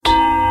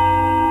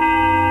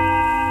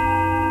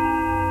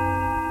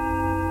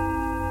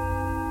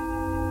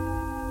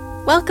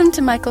Welcome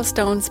to Michael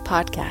Stone's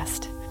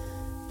podcast.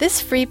 This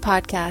free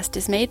podcast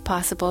is made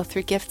possible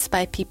through gifts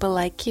by people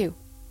like you.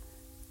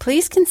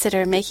 Please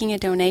consider making a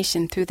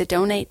donation through the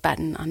donate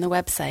button on the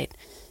website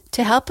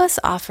to help us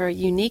offer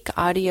unique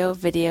audio,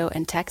 video,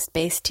 and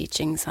text-based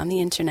teachings on the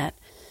internet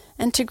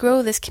and to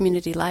grow this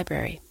community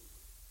library.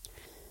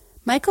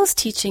 Michael's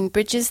teaching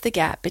bridges the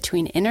gap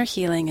between inner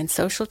healing and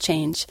social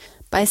change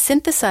by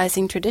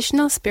synthesizing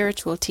traditional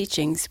spiritual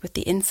teachings with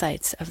the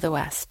insights of the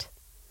West.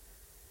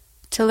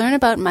 To learn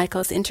about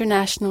Michael's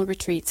international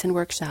retreats and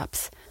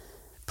workshops,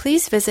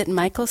 please visit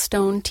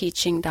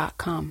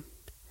michaelstoneteaching.com.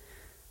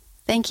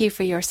 Thank you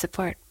for your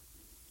support.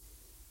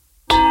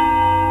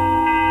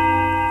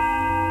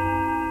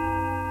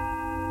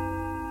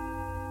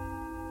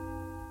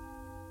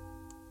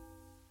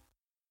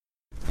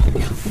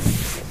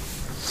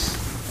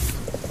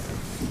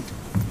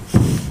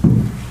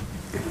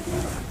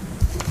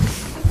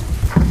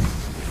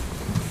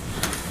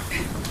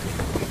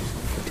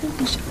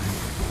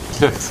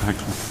 Yeah,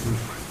 exactly.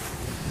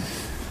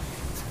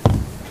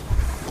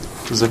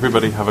 Does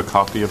everybody have a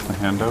copy of the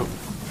handout?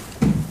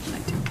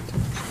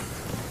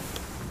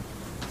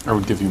 I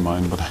would give you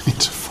mine, but I need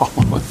to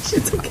follow it.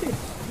 It's okay.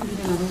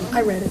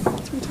 I read it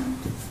 3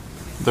 times.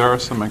 There are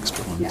some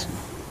extra ones. Yeah.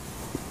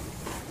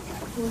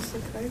 Melissa,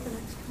 could I have an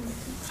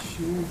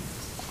extra one?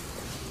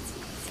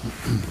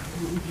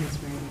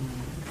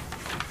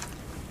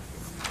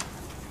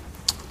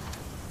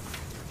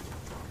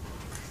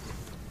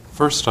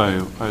 First,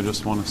 I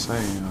just want to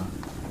say,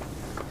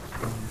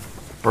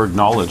 or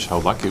acknowledge how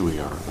lucky we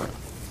are that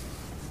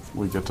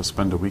we get to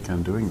spend a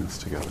weekend doing this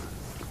together.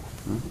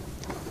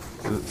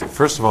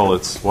 First of all,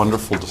 it's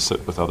wonderful to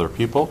sit with other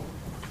people.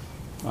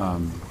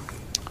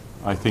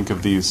 I think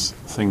of these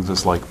things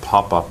as like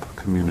pop-up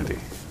community.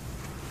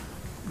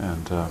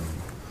 And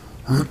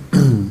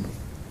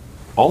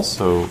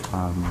also,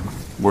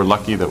 we're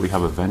lucky that we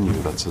have a venue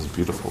that's as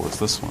beautiful as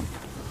this one,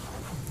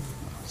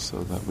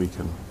 so that we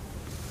can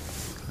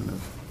kind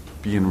of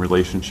be in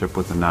relationship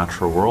with the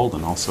natural world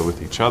and also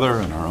with each other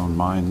and our own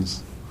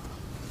minds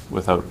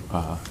without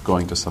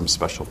going to some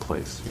special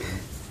place. You know?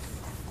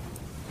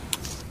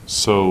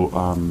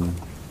 So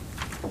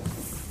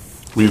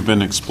we've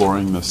been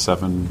exploring the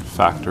 7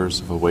 factors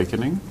of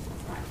awakening.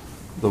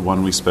 The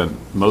one we spent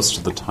most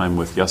of the time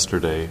with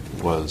yesterday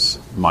was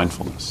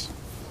mindfulness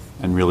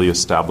and really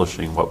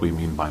establishing what we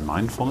mean by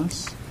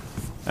mindfulness.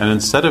 And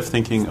instead of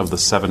thinking of the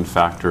 7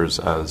 factors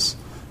as,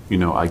 you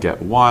know, I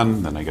get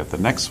one, then I get the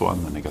next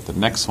one, then I get the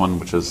next one,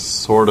 which is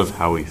sort of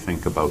how we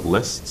think about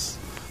lists.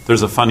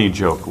 There's a funny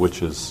joke,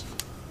 which is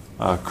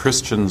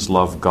Christians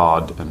love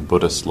God and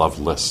Buddhists love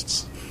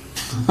lists.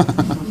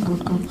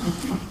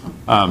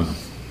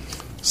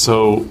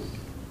 So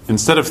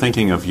instead of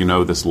thinking of, you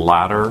know, this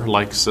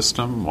ladder-like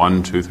system,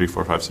 1, 2, 3,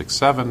 4, 5, 6,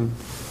 7,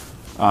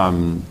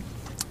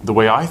 the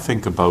way I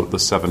think about the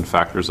 7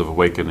 factors of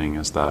awakening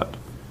is that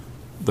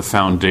the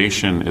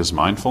foundation is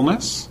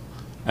mindfulness,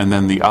 and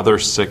then the other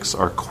 6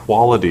 are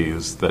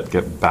qualities that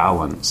get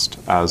balanced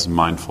as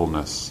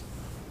mindfulness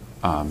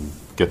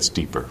gets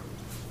deeper.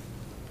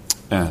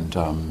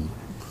 And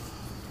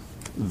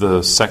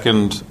the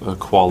second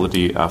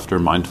quality after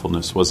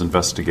mindfulness was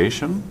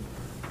investigation,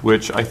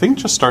 which I think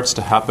just starts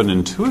to happen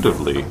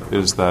intuitively,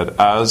 is that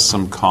as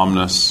some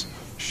calmness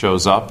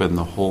shows up in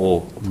the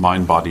whole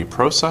mind-body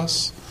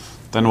process,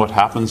 then what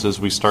happens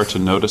is we start to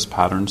notice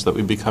patterns that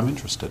we become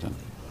interested in.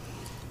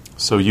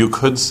 So you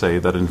could say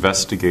that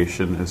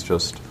investigation is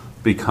just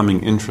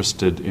becoming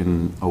interested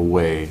in a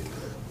way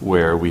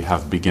where we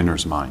have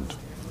beginner's mind,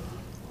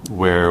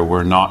 where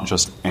we're not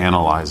just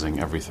analyzing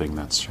everything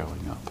that's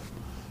showing up.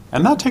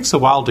 And that takes a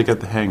while to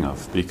get the hang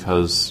of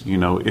because, you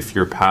know, if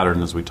your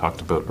pattern, as we talked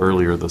about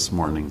earlier this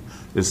morning,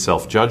 is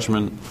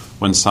self-judgment,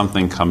 when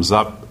something comes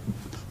up,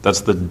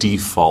 that's the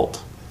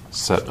default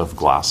set of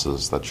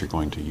glasses that you're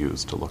going to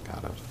use to look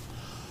at it.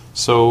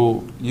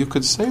 So you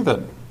could say that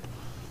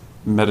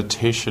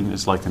meditation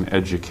is like an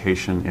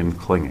education in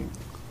clinging.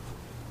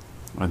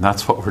 And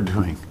that's what we're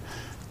doing.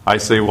 I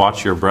say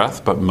watch your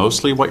breath, but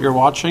mostly what you're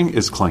watching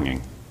is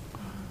clinging,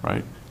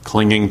 right?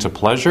 Clinging to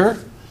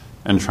pleasure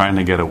and trying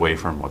to get away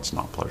from what's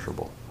not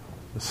pleasurable.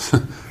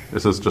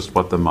 This is just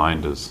what the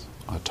mind is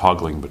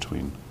toggling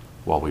between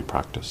while we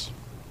practice.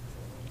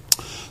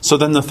 So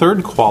then the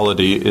third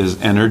quality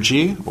is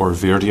energy or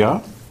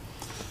virya.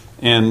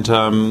 And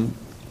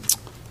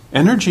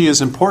energy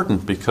is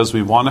important because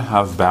we want to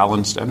have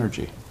balanced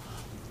energy.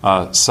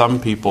 Some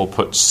people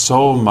put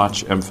so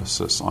much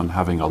emphasis on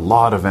having a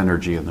lot of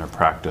energy in their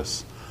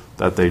practice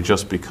that they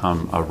just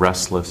become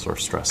restless or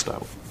stressed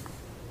out.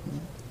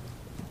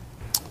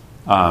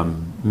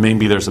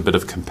 Maybe there's a bit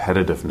of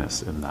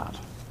competitiveness in that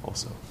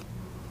also.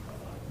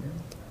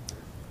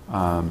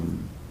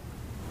 And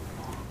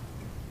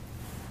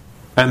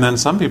then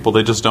some people,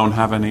 they just don't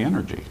have any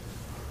energy.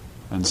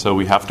 And so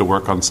we have to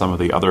work on some of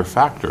the other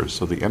factors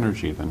so the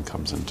energy then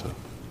comes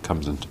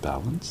into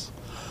balance.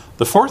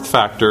 The fourth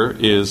factor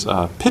is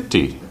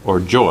piti, or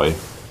joy.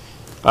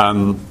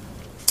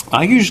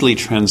 I usually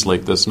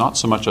translate this not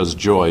so much as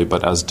joy,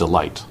 but as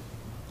delight.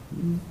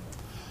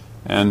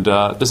 And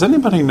does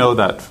anybody know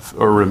that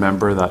or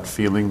remember that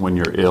feeling when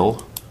you're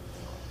ill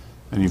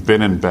and you've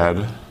been in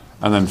bed,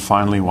 and then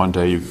finally one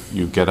day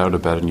you get out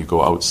of bed and you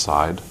go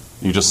outside,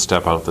 you just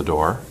step out the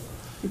door,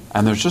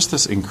 and there's just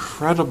this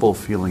incredible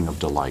feeling of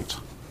delight.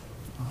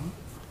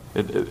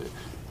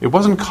 It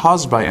wasn't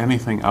caused by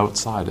anything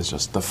outside. It's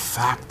just the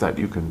fact that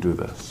you can do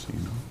this.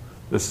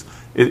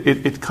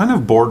 It kind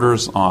of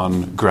borders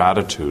on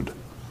gratitude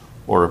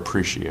or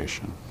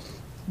appreciation.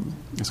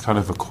 It's kind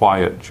of a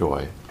quiet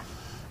joy.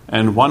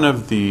 And one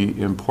of the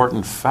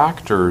important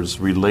factors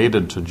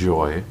related to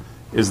joy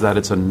is that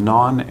it's a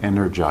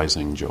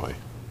non-energizing joy.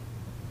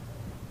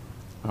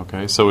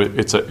 Okay, so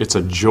it's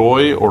a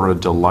joy or a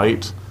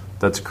delight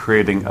that's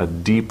creating a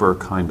deeper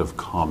kind of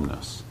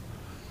calmness.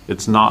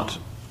 It's not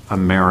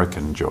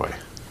American joy.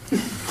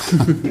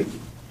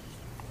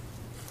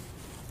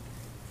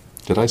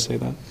 Did I say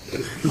that?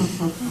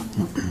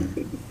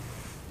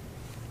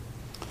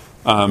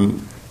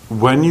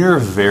 When you're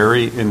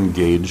very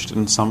engaged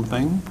in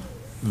something,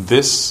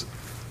 this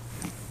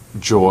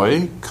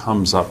joy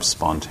comes up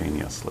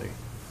spontaneously.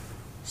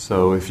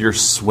 So if you're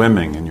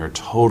swimming and you're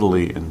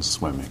totally in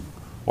swimming,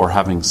 or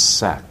having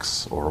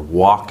sex, or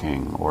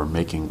walking, or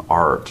making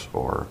art,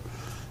 or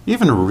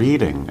even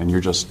reading, and you're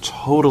just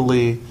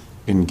totally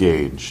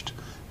engaged,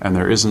 and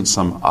there isn't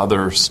some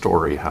other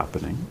story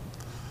happening,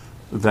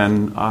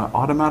 then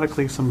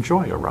automatically some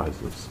joy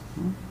arises.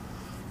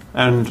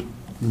 And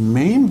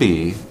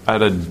maybe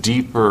at a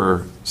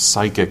deeper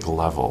psychic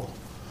level,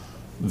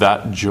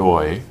 that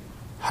joy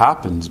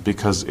happens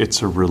because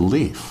it's a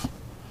relief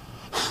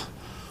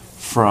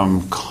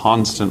from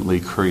constantly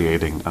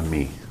creating a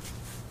me.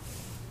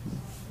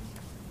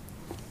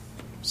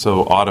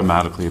 So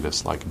automatically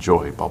this like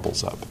joy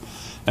bubbles up.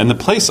 And the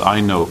place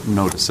I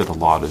notice it a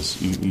lot is,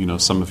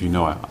 some of you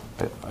know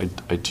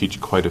I teach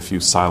quite a few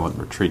silent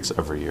retreats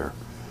every year.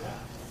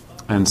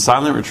 And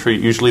silent retreat,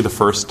 usually the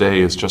first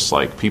day is just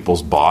like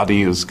people's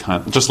body is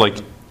kind of, just like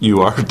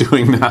you are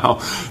doing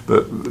now.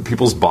 The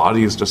people's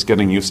body is just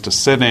getting used to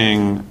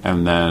sitting.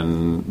 And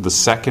then the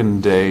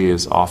second day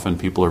is often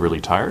people are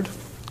really tired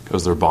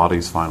because their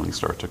bodies finally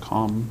start to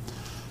calm.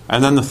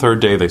 And then the third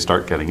day they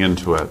start getting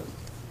into it.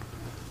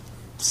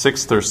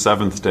 Sixth or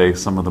seventh day,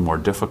 some of the more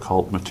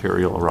difficult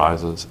material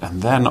arises.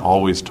 And then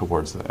always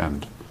towards the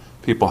end,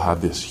 people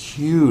have this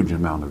huge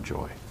amount of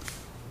joy.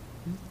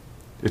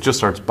 It just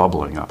starts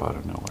bubbling up out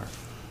of nowhere.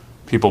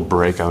 People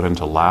break out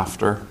into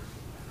laughter,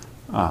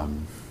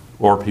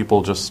 or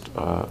people just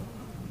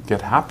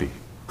get happy.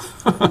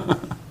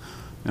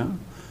 Yeah?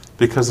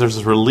 Because there's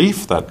a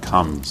relief that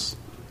comes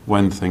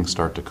when things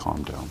start to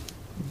calm down.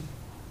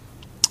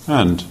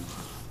 And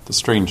the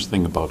strange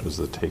thing about it is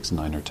it takes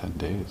 9 or 10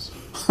 days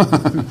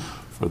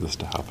for this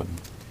to happen.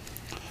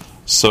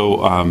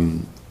 So,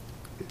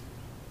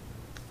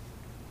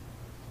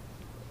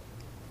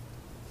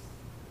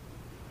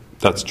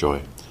 that's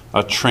joy.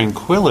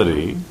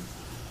 Tranquility.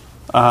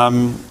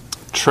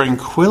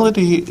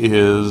 Tranquility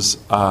is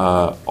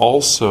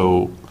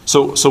also...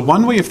 So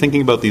one way of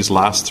thinking about these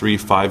last 3,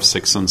 5,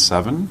 6, and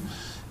 7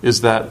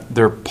 is that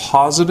they're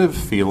positive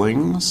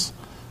feelings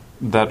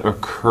that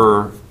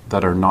occur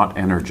that are not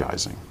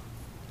energizing.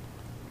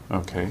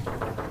 Okay?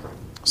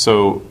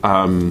 So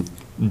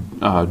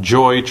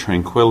joy,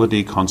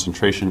 tranquility,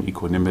 concentration,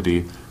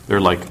 equanimity, they're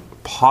like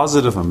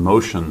positive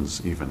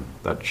emotions even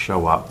that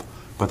show up,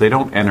 but they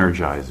don't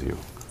energize you.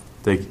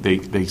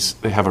 They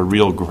have a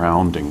real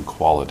grounding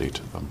quality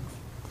to them.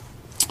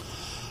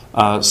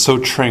 So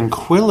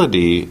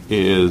tranquility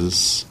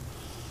is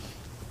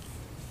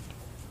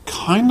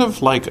kind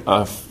of like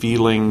a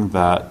feeling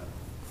that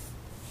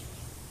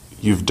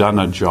you've done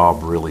a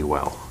job really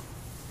well.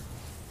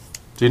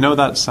 Do you know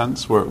that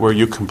sense where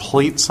you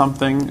complete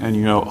something and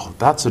you know, oh,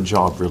 that's a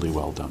job really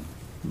well done?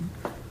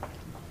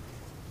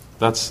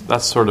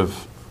 That's sort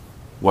of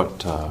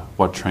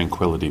what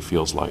tranquility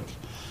feels like.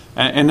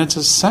 And it's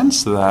a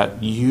sense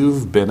that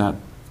you've been at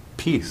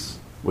peace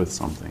with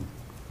something.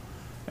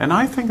 And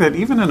I think that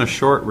even in a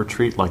short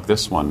retreat like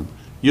this one,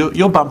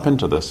 you'll bump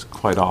into this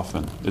quite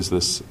often.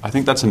 I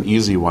think that's an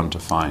easy one to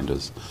find.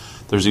 Is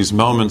there's these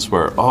moments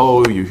where,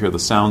 you hear the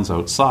sounds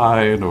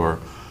outside, or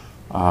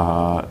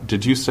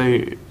did you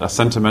say a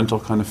sentimental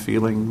kind of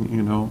feeling,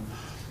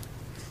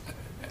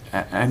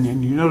 and you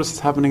notice it's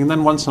happening, and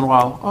then once in a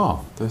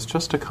while, there's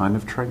just a kind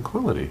of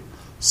tranquility.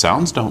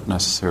 Sounds don't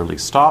necessarily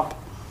stop,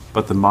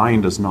 but the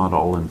mind is not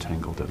all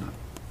entangled in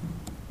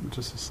it.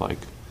 It's like,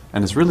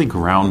 and it's really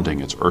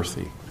grounding, it's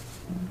earthy.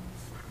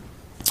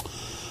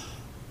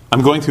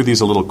 I'm going through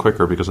these a little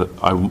quicker because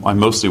I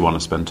mostly want to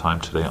spend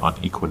time today on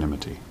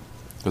equanimity,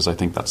 because I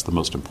think that's the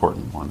most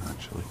important one,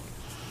 actually.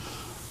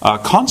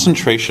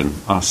 Concentration,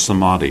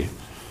 samadhi.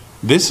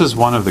 This is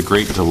one of the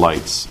great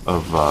delights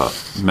of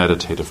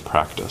meditative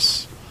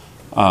practice.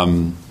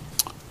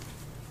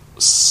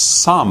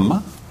 Sum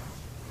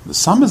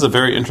is a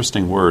very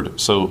interesting word.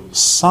 So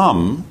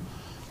sum,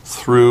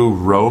 through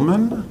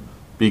Roman,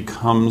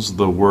 becomes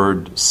the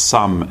word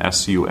sum,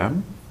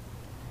 S-U-M,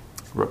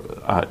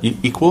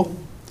 equal.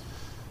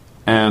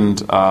 And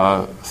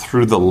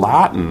through the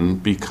Latin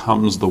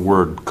becomes the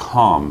word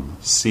com,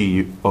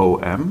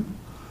 C-O-M,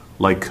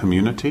 like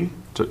community,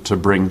 to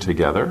bring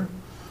together.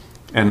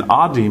 And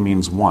adi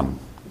means one.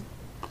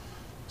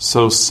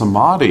 So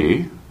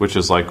samadhi, which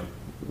is like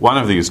one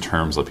of these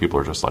terms that people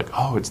are just like,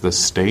 oh, it's this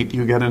state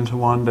you get into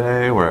one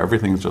day where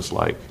everything's just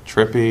like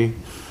trippy.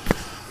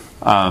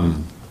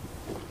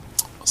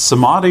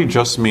 Samadhi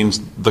just means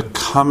the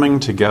coming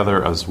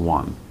together as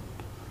one.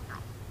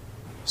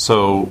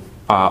 So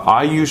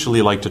I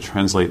usually like to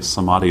translate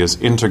samadhi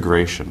as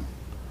integration.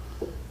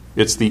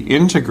 It's the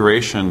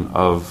integration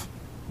of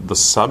the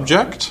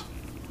subject,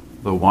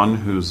 the one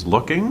who's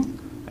looking,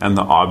 and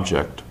the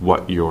object,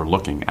 what you're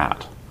looking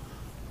at.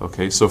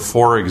 Okay, so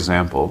for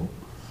example,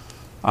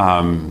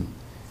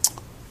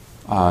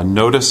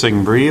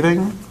 noticing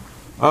breathing.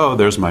 Oh,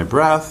 there's my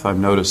breath. I'm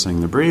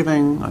noticing the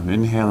breathing. I'm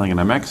inhaling and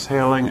I'm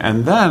exhaling.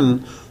 And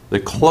then the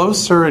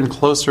closer and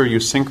closer you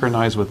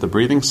synchronize with the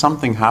breathing,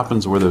 something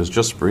happens where there's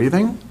just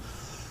breathing,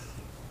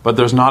 but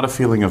there's not a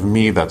feeling of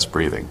me that's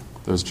breathing.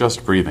 There's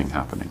just breathing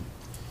happening.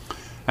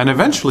 And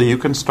eventually you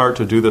can start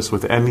to do this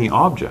with any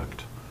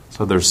object.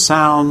 So there's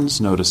sounds,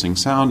 noticing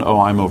sound. Oh,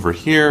 I'm over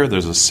here.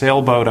 There's a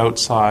sailboat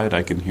outside.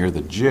 I can hear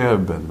the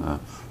jib and the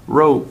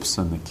ropes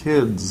and the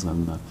kids.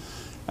 And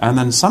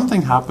then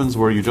something happens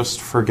where you just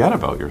forget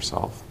about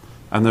yourself.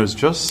 And there's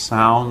just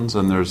sounds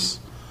and there's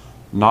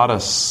not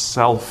a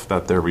self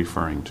that they're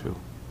referring to.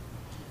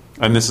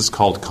 And this is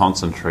called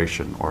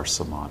concentration or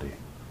samadhi.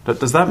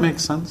 Does that make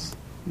sense?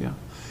 Yeah.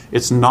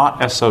 It's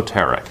not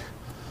esoteric.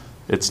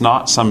 It's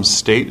not some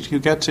state you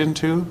get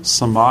into.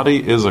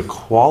 Samadhi is a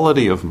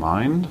quality of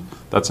mind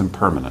that's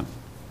impermanent.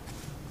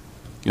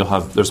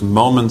 There's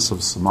moments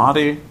of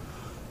samadhi,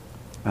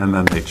 and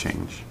then they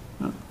change.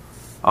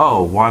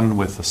 Oh, one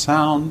with the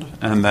sound,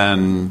 and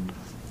then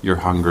you're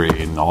hungry,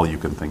 and all you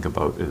can think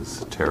about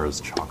is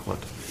Tara's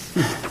chocolate.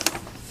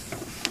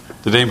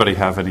 Did anybody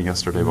have any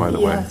yesterday, by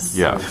the way?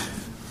 Yeah.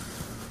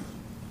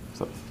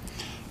 So,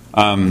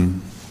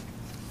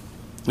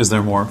 is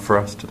there more for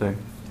us today?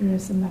 There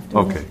is some left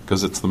over. Okay,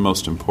 because it's the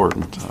most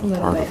important part of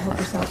it. Help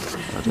yourself.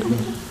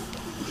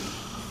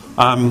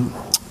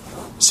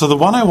 So the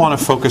one I want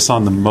to focus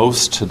on the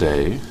most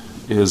today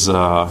is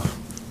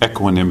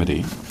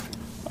equanimity.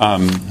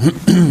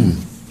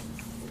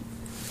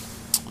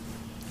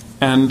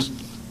 And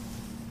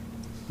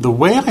the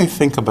way I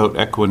think about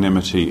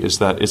equanimity is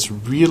that it's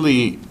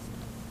really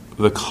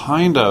the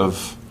kind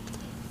of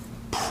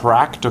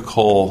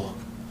practical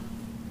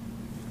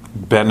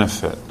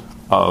benefit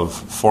of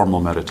formal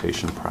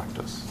meditation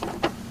practice,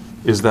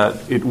 is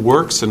that it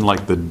works in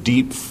like the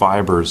deep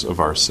fibers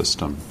of our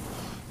system,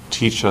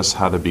 teach us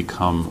how to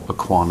become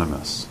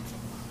equanimous.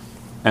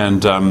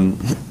 And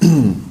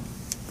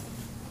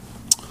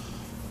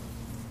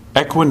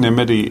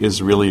equanimity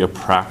is really a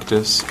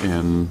practice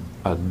in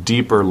a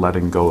deeper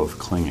letting go of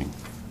clinging.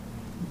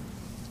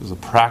 It's a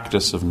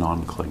practice of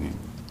non-clinging.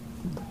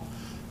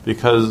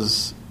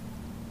 Because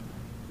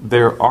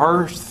there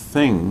are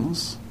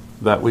things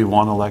that we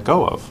want to let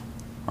go of,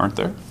 aren't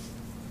there?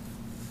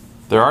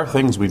 There are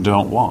things we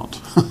don't want.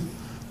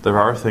 There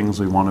are things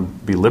we want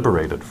to be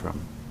liberated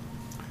from.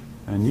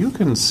 And you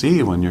can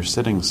see when you're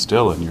sitting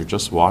still and you're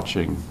just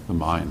watching the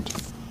mind,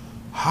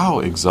 how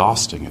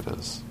exhausting it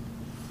is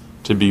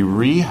to be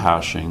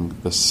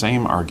rehashing the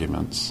same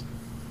arguments,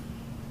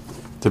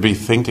 to be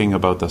thinking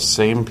about the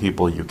same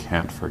people you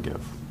can't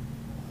forgive,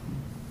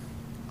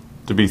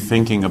 to be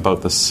thinking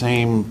about the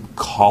same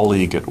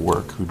colleague at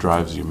work who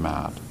drives you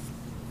mad.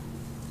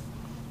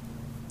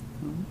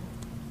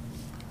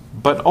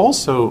 But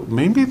also,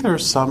 maybe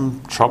there's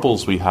some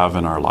troubles we have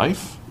in our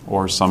life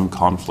or some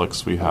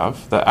conflicts we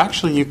have that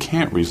actually you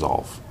can't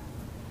resolve.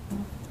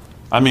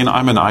 I mean,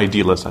 I'm an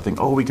idealist. I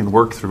think, we can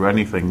work through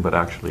anything, but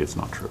actually it's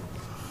not true.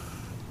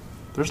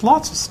 There's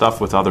lots of stuff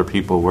with other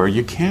people where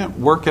you can't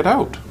work it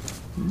out.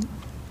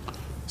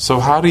 So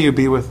how do you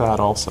be with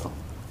that also?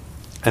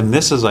 And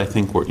this is, I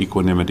think, where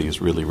equanimity is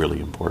really, really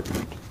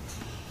important.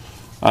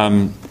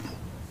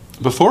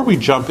 Before we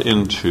jump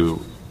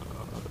into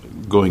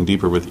going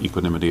deeper with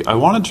equanimity, I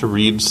wanted to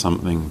read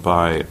something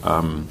by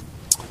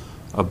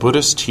a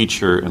Buddhist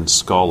teacher and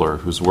scholar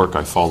whose work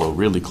I follow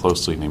really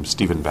closely, named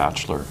Stephen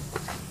Batchelor,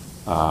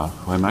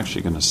 who I'm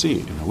actually going to see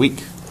in a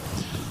week.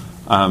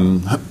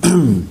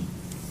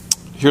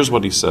 Here's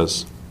what he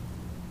says.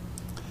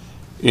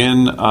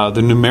 In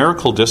the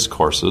Numerical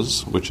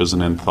Discourses, which is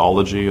an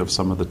anthology of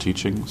some of the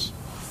teachings,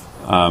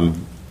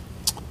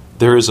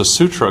 there is a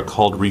sutra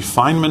called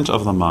Refinement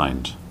of the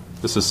Mind.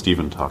 This is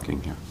Stephen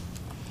talking here.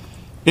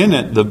 In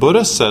it, the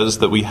Buddha says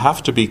that we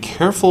have to be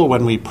careful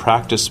when we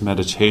practice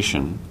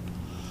meditation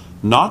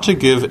not to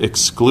give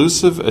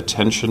exclusive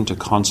attention to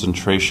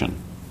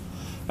concentration,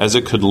 as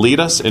it could lead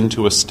us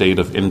into a state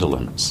of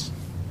indolence.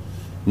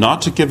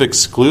 Not to give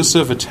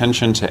exclusive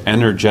attention to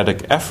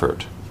energetic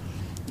effort,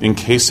 in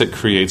case it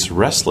creates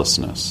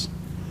restlessness,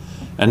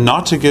 and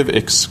not to give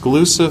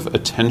exclusive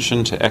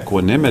attention to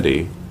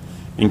equanimity,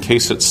 in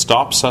case it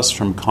stops us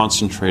from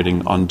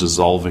concentrating on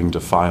dissolving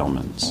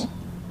defilements.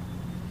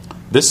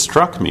 This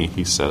struck me,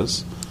 he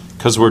says,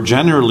 because we're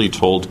generally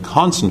told,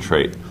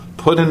 concentrate,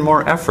 put in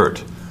more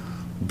effort,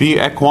 be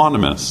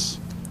equanimous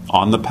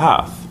on the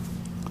path.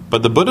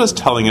 But the Buddha is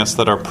telling us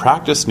that our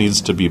practice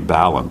needs to be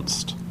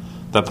balanced,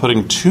 that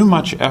putting too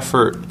much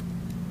emphasis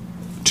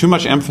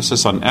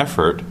on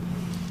effort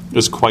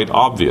is quite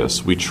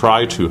obvious. We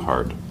try too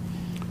hard.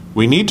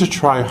 We need to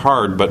try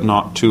hard, but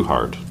not too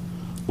hard.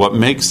 What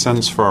makes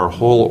sense for our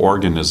whole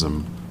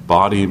organism,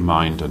 body,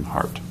 mind, and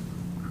heart.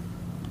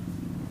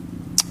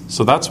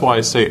 So that's why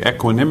I say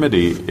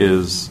equanimity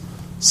is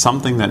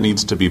something that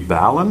needs to be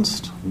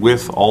balanced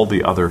with all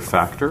the other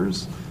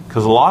factors.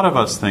 Because a lot of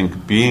us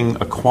think being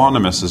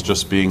equanimous is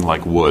just being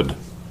like wood,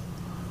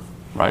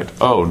 right?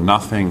 Oh,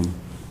 nothing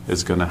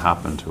is going to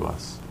happen to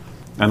us.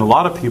 And a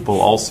lot of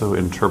people also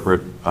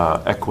interpret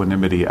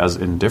equanimity as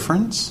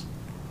indifference,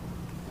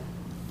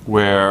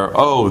 where,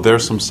 oh,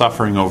 there's some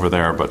suffering over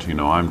there, but,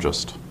 I'm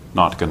just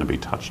not going to be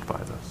touched by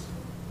this.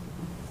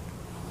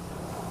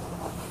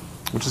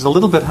 Which is a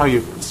little bit how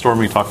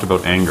Stormy talked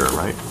about anger,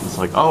 right? It's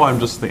like, oh,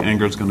 the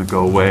anger's going to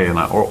go away,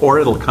 or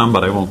it'll come,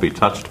 but I won't be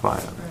touched by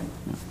it.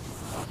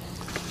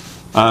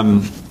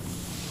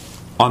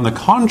 On the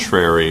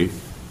contrary,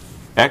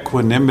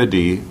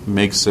 equanimity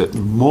makes it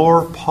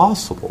more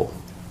possible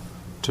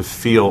to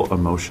feel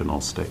emotional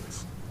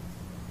states.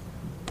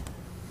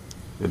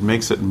 It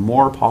makes it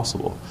more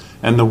possible.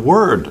 And the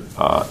word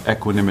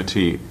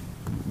equanimity,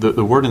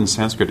 the word in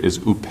Sanskrit is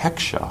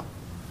upeksha,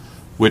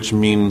 which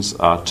means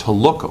to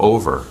look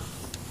over.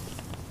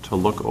 To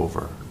look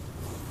over.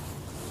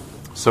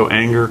 So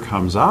anger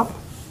comes up,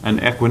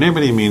 and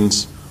equanimity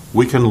means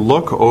we can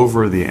look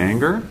over the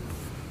anger,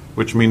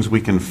 which means we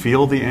can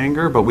feel the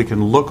anger, but we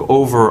can look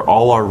over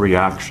all our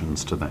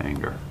reactions to the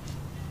anger.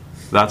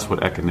 That's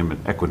what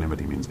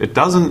equanimity means. It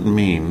doesn't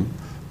mean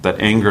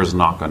that anger is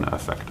not going to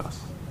affect us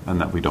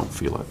and that we don't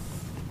feel it.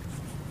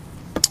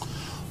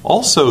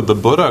 Also, the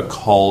Buddha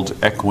called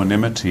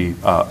equanimity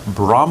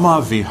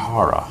Brahma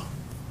Vihara.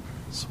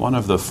 It's one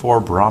of the 4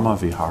 Brahma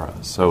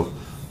Viharas. So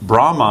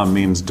Brahma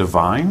means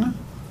divine,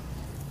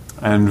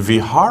 and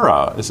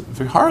Vihara is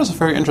a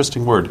very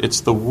interesting word.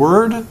 It's the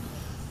word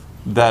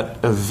that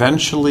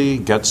eventually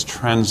gets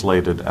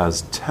translated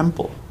as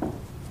temple.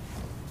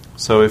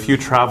 So if you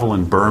travel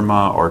in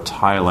Burma or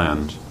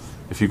Thailand,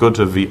 if you go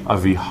to a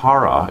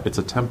vihara, it's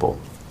a temple.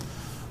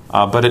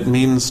 But it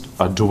means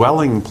a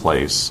dwelling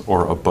place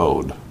or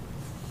abode.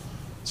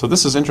 So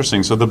this is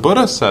interesting. So the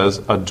Buddha says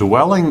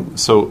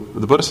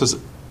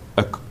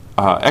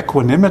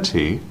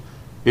equanimity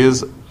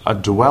is a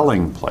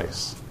dwelling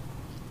place.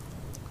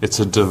 It's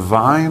a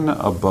divine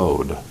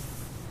abode,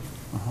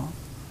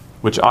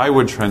 which I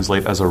would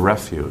translate as a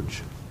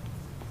refuge,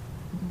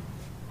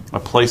 a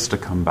place to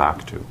come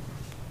back to.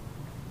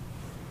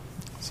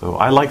 So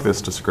I like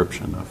this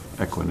description of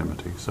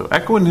equanimity. So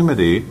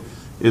equanimity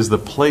is the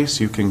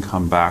place you can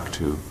come back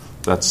to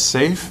that's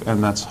safe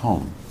and that's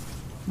home.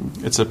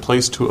 It's a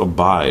place to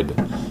abide.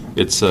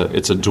 It's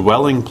a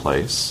dwelling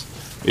place.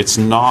 It's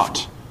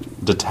not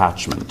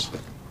detachment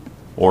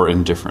or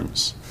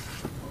indifference.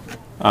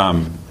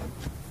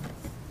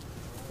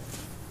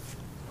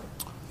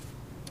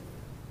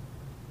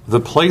 The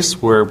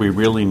place where we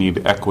really need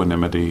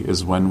equanimity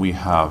is when we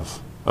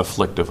have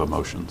afflictive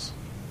emotions.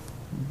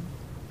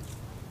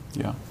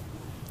 Yeah.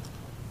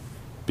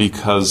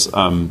 Because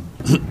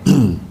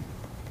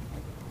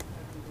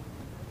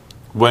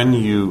when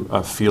you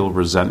feel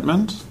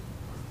resentment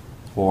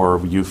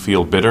or you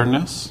feel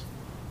bitterness,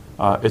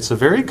 it's a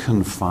very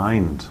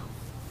confined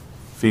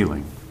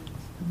feeling.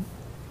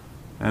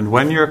 And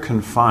when you're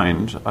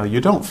confined,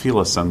 you don't feel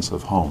a sense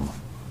of home.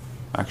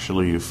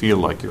 Actually, you feel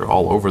like you're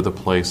all over the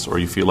place, or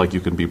you feel like you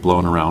can be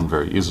blown around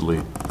very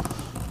easily.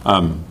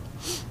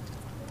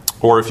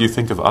 Or if you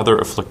think of other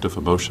afflictive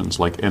emotions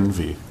like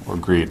envy or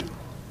greed.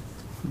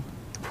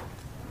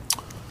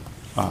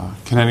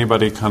 Can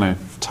anybody kind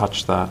of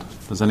touch that?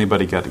 Does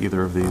anybody get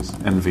either of these,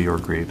 envy or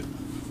greed?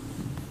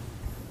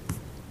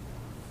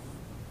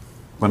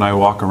 When I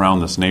walk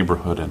around this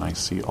neighborhood and I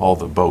see all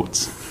the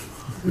boats,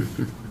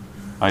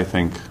 I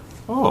think,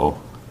 oh,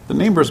 the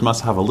neighbors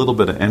must have a little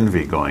bit of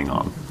envy going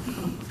on.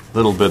 A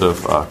little bit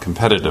of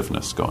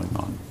competitiveness going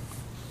on.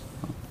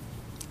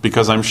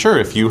 Because I'm sure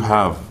if you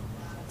have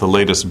the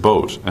latest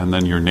boat and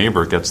then your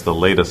neighbor gets the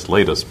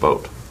latest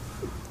boat,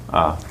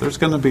 there's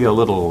going to be a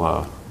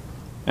little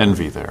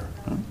envy there.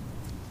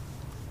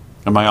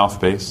 Am I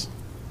off base?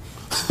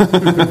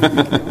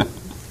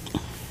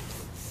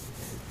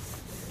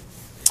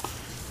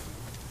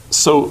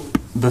 So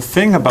the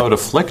thing about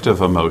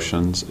afflictive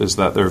emotions is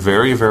that they're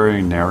very,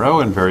 very narrow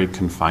and very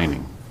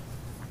confining,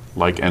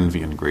 like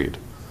envy and greed.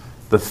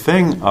 The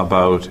thing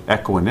about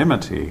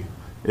equanimity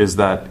is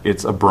that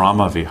it's a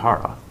Brahma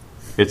Vihara.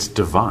 It's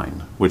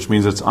divine, which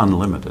means it's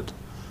unlimited,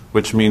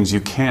 which means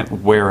you can't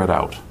wear it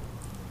out.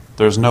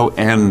 There's no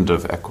end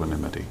of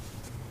equanimity.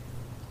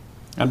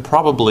 And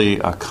probably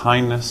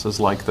kindness is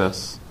like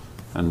this,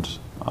 and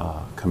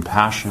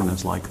compassion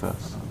is like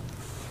this,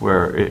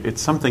 where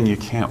it's something you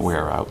can't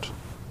wear out.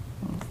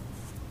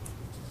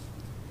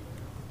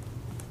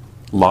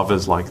 love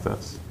is like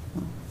this.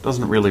 It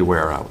doesn't really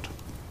wear out.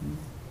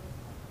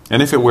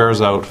 And if it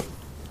wears out,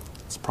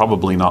 it's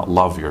probably not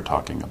love you're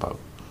talking about.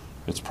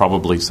 It's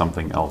probably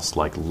something else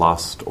like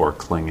lust or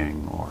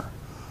clinging or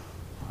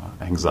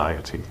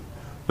anxiety.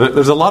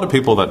 There's a lot of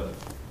people that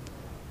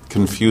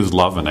confuse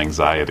love and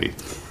anxiety.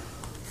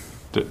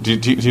 Do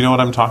you know what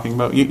I'm talking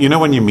about? You know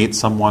when you meet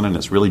someone and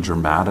it's really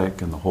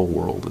dramatic and the whole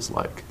world is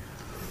like...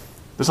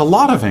 There's a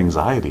lot of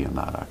anxiety in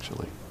that,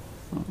 actually.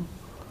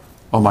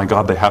 Oh my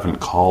God, they haven't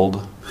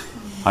called.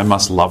 I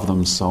must love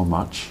them so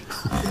much.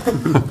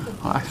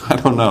 I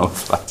don't know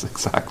if that's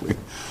exactly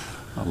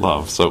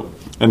love. So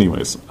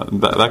anyways,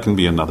 that can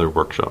be another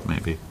workshop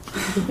maybe.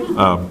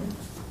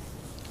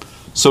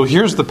 So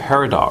here's the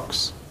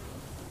paradox.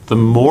 The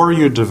more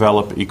you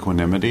develop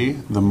equanimity,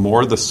 the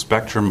more the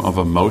spectrum of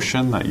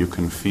emotion that you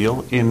can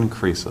feel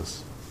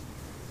increases.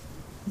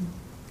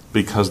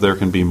 Because there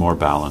can be more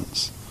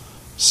balance.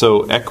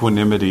 So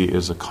equanimity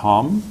is a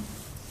calm,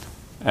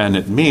 and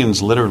it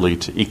means literally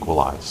to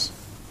equalize.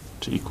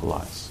 To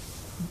equalize.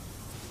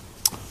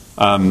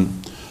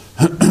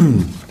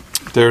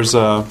 There's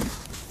a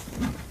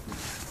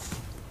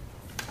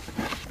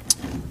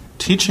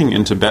teaching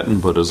in Tibetan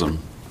Buddhism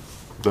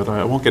that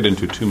I won't get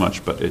into too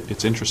much, but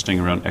it's interesting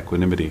around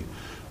equanimity,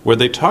 where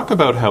they talk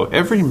about how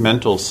every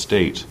mental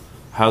state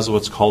has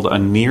what's called a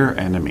near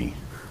enemy.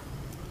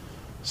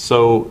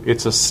 So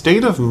it's a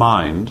state of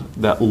mind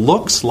that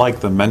looks like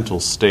the mental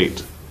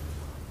state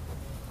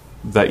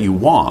that you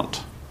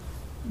want,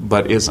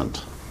 but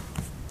isn't.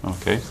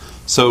 Okay?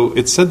 So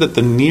it's said that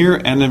the near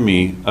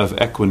enemy of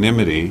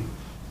equanimity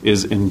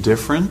is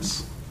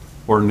indifference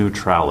or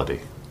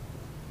neutrality.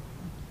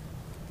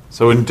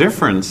 So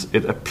indifference,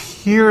 it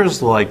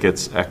appears like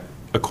it's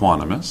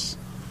equanimous,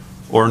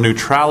 or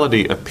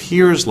neutrality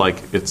appears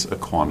like it's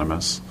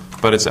equanimous,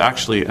 but it's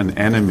actually an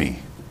enemy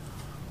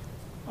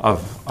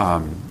of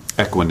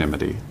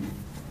equanimity.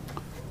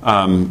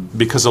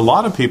 Because a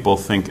lot of people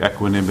think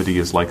equanimity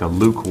is like a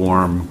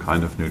lukewarm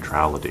kind of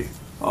neutrality.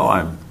 Oh,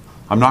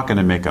 I'm not going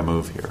to make a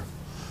move here.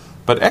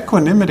 But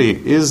equanimity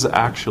is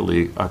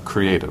actually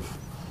creative.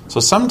 So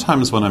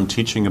sometimes when I'm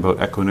teaching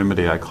about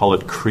equanimity, I call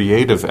it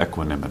creative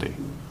equanimity.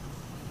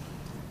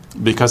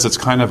 Because it's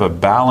kind of a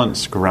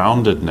balanced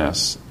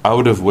groundedness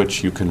out of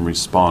which you can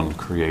respond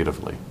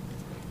creatively.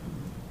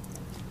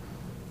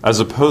 As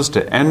opposed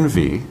to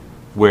envy,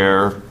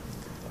 where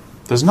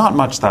there's not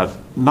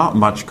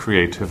much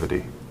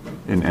creativity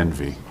in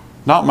envy,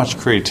 not much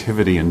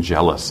creativity in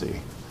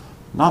jealousy,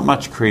 not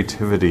much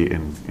creativity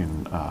in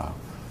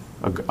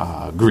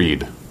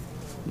greed.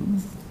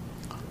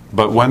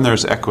 But when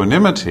there's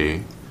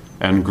equanimity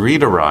and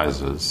greed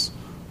arises,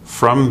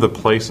 from the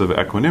place of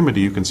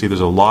equanimity, you can see there's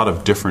a lot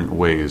of different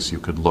ways you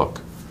could look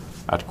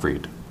at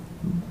greed.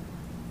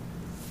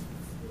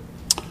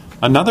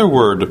 Another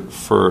word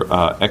for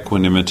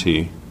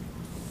equanimity,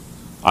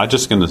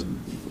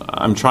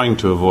 I'm trying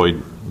to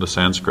avoid the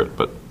Sanskrit,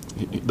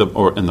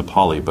 or in the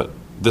Pali, but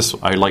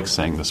I like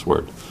saying this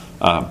word.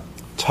 Tatra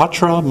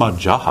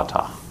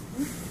Majahata.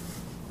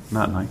 Isn't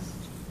that nice?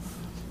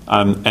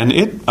 And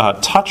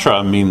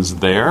Tatra means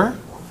there,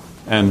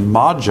 and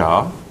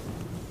Maja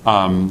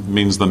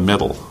means the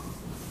middle.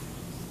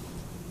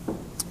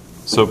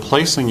 So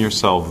placing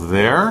yourself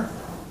there,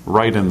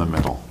 right in the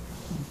middle,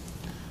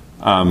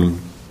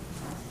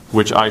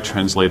 which I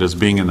translate as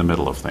being in the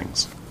middle of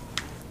things.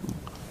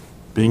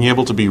 Being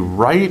able to be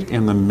right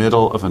in the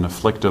middle of an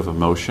afflictive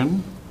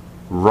emotion,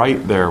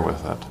 right there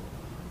with it,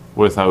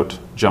 without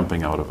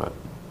jumping out of it.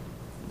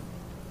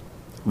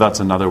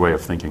 That's another way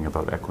of thinking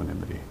about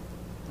equanimity.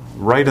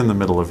 Right in the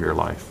middle of your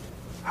life.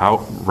 How?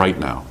 Right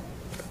now.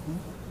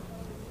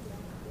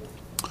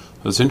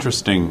 It's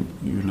interesting,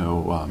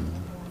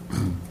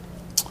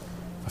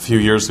 a few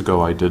years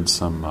ago I did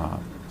some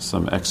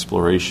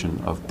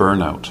exploration of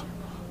burnout.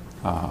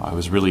 I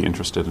was really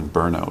interested in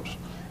burnout.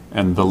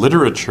 And the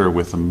literature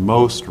with the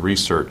most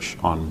research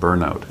on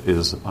burnout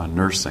is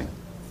nursing.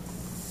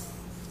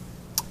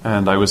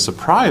 And I was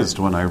surprised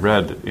when I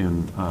read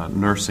in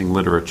nursing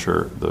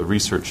literature the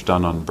research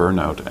done on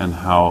burnout and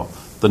how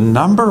the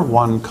number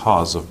one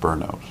cause of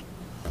burnout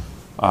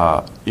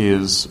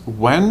is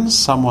when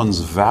someone's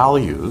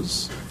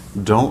values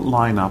don't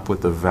line up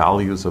with the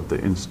values of the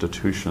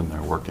institution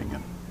they're working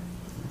in.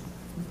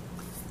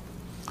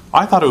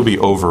 I thought it would be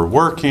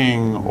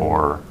overworking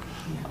or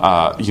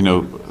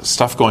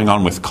stuff going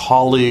on with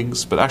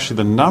colleagues, but actually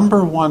the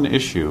number one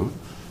issue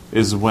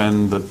is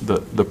when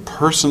the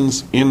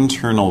person's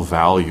internal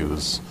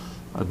values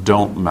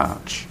don't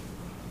match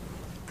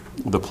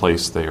the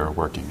place they are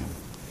working in.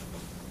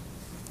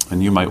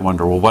 And you might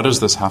wonder, well, what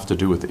does this have to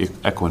do with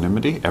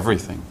equanimity?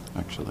 Everything,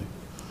 actually.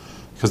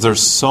 Because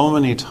there's so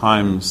many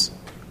times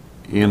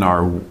in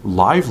our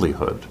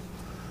livelihood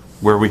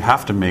where we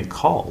have to make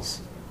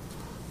calls.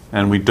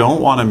 And we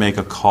don't want to make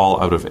a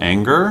call out of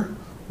anger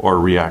or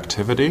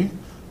reactivity,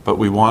 but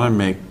we want to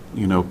make,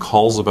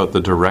 calls about the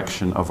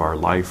direction of our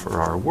life or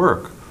our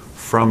work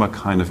from a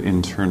kind of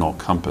internal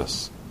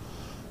compass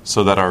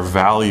so that our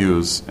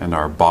values and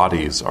our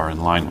bodies are in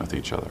line with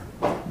each other.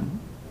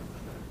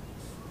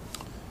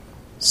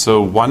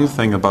 So one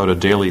thing about a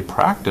daily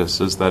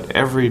practice is that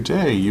every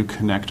day you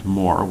connect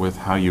more with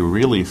how you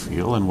really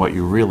feel and what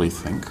you really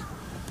think.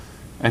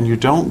 And you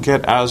don't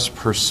get as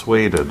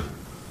persuaded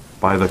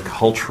by the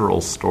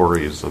cultural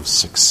stories of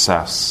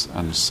success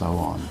and so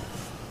on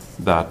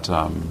that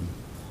are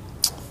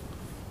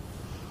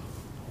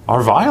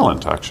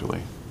violent,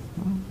 actually.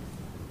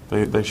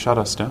 They shut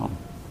us down.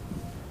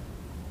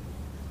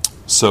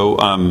 So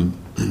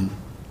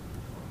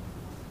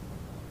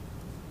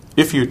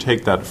if you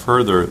take that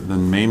further,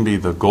 then maybe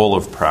the goal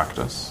of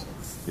practice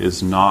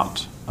is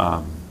not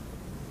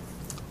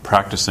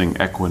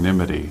practicing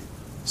equanimity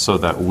so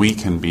that we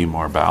can be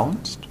more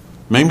balanced.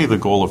 Maybe the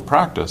goal of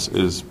practice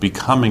is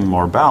becoming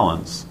more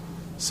balanced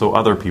so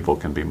other people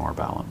can be more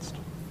balanced.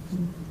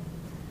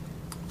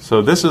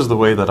 So this is the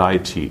way that I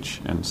teach,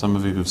 and some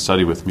of you who've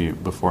studied with me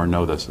before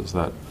know this, is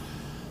that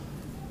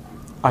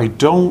I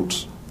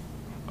don't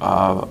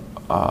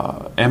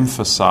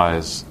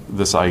emphasize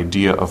this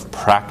idea of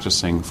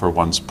practicing for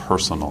one's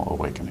personal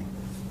awakening,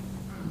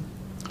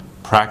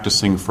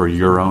 practicing for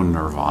your own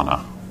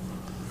nirvana,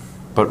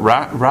 but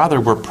rather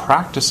we're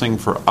practicing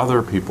for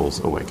other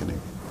people's awakening.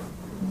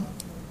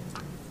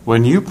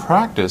 When you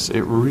practice,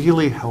 it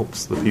really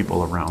helps the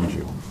people around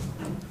you.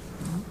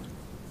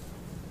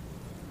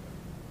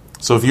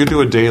 So if you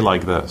do a day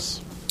like this,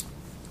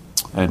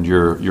 and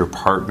your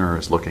partner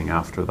is looking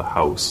after the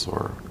house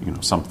or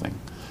something,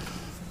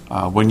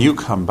 when you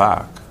come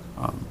back,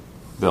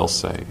 they'll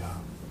say,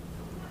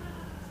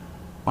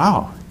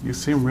 "Wow, you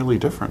seem really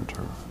different."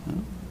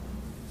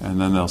 And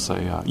then they'll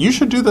say, "You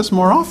should do this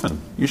more often.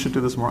 You should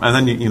do this more." And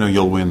then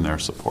you'll win their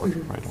support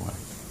right away.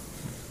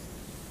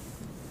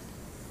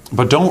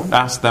 But don't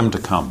ask them to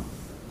come.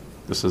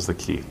 This is the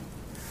key.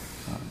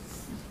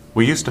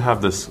 We used to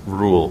have this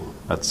rule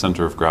at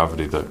Center of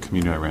Gravity, the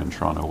community I ran in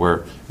Toronto,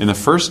 where in the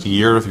first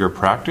year of your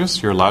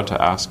practice, you're allowed to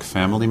ask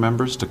family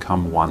members to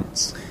come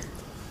once.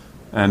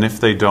 And if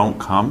they don't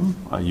come,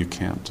 you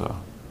can't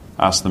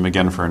ask them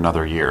again for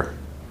another year.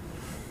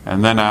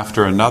 And then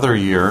after another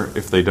year,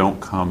 if they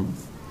don't come,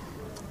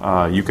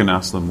 you can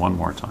ask them one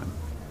more time.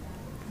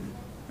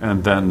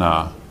 And then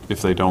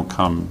if they don't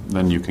come,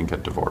 then you can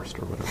get divorced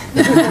or whatever.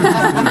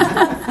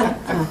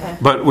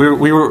 But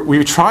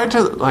we tried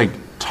to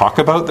talk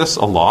about this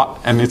a lot,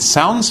 and it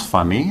sounds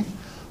funny,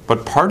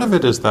 but part of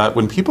it is that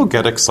when people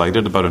get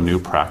excited about a new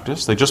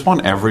practice, they just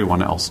want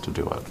everyone else to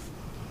do it.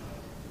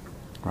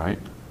 Right?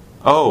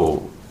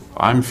 Oh,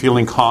 I'm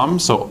feeling calm,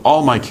 so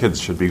all my kids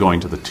should be going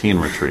to the teen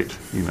retreat,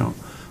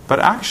 But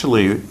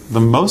actually,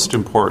 the most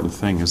important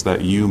thing is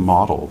that you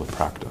model the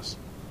practice,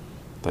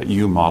 that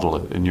you model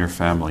it in your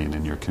family and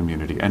in your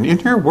community and in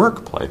your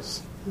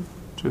workplace,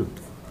 too.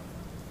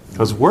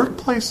 Because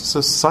workplace is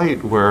a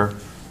site where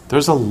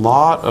there's a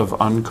lot of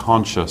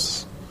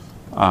unconscious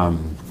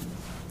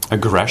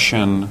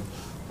aggression,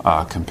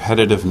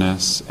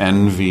 competitiveness,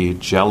 envy,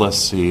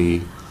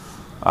 jealousy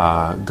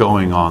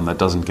going on that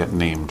doesn't get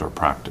named or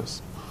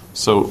practiced.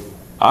 So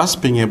us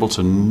being able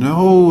to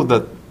know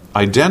that,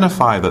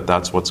 identify that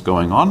that's what's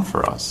going on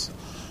for us,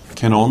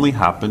 can only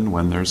happen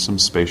when there's some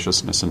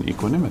spaciousness and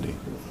equanimity.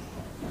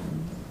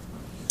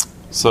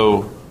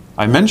 So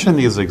I mention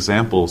these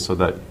examples so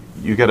that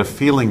you get a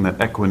feeling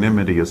that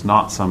equanimity is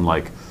not some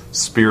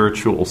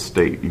spiritual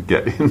state you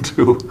get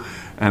into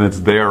and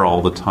it's there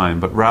all the time,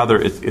 but rather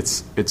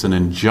it's an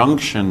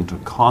injunction to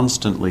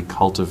constantly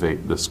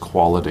cultivate this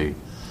quality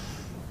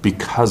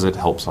because it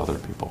helps other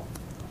people,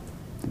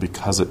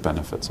 because it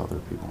benefits other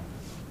people.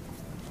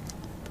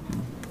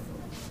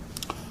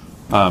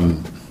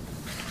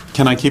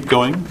 Can I keep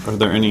going? Are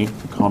there any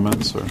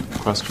comments or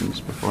questions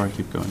before I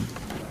keep going?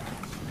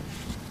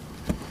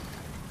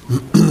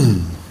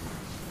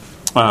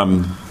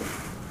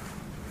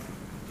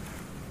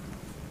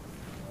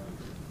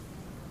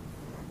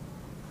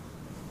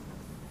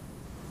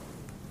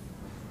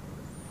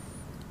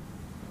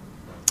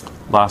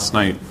 Last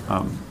night,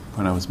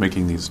 when I was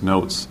making these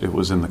notes, it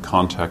was in the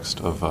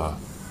context of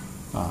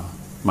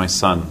my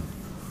son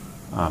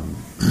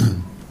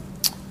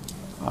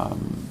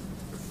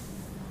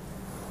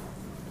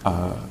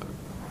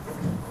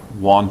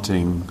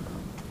wanting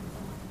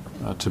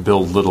to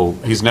build little...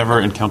 He's never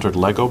encountered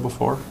Lego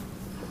before.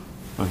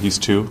 He's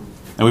 2.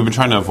 And we've been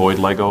trying to avoid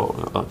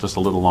Lego just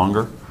a little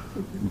longer.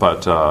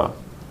 But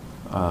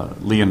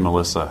Lee and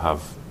Melissa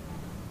have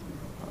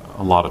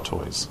a lot of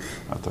toys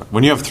out there.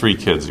 When you have 3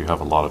 kids, you have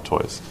a lot of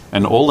toys.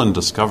 And Olin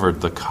discovered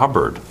the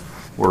cupboard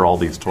where all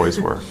these toys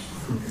were.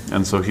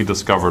 And so he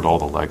discovered all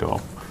the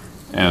Lego.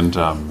 And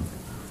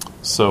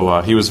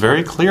so he was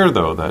very clear,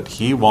 though, that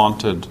he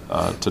wanted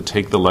to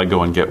take the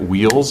Lego and get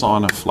wheels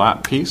on a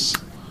flat piece.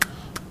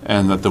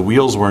 And that the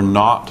wheels were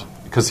not...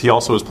 Because he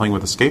also was playing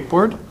with a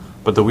skateboard.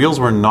 But the wheels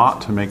were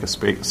not to make a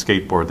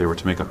skateboard. They were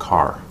to make a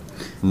car,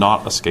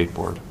 not a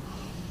skateboard.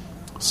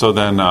 So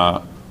then...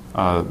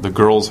 the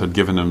girls had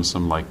given him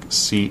some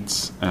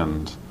seats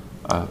and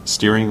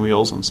steering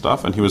wheels and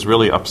stuff, and he was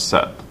really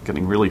upset,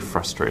 getting really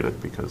frustrated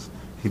because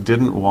he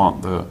didn't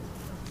want the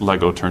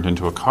Lego turned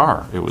into a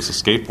car. It was a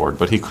skateboard,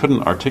 but he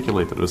couldn't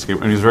articulate that it was a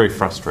skateboard, and he was very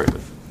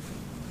frustrated.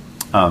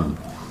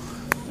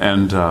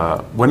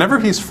 Whenever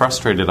he's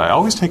frustrated, I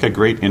always take a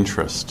great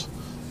interest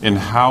in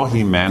how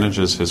he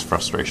manages his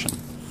frustration.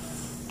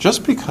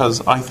 Just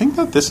because I think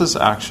that this is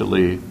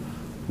actually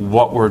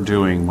what we're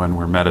doing when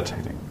we're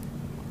meditating,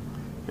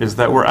 is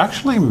that we're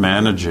actually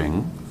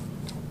managing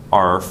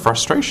our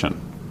frustration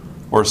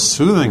or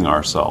soothing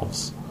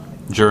ourselves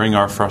during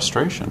our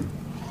frustration.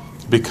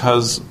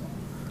 Because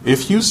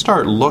if you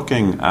start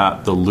looking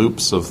at the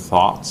loops of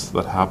thoughts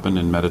that happen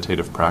in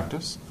meditative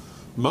practice,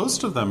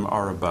 most of them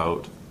are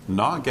about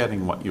not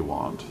getting what you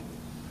want,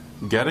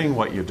 getting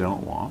what you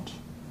don't want,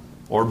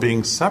 or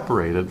being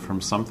separated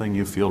from something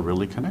you feel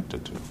really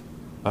connected to.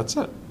 That's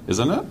it,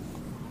 isn't it?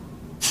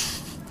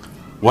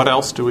 What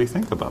else do we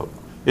think about?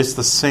 It's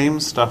the same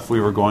stuff we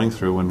were going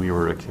through when we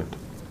were a kid.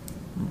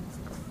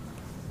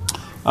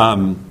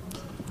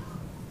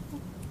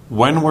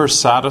 When we're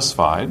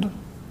satisfied,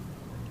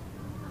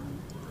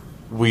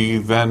 we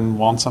then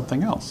want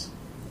something else.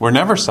 We're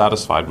never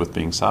satisfied with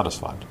being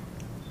satisfied.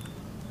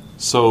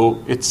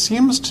 So it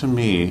seems to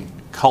me,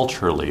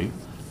 culturally,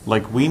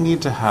 like we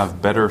need to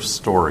have better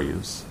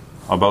stories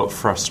about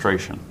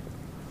frustration.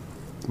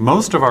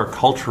 Most of our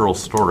cultural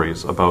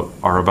stories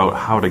are about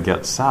how to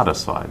get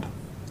satisfied,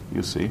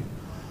 you see.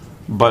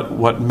 But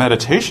what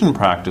meditation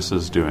practice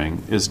is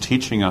doing is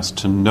teaching us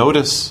to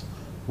notice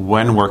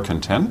when we're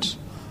content,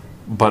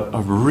 but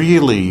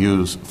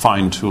really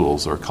find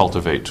tools or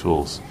cultivate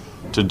tools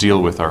to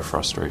deal with our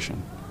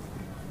frustration.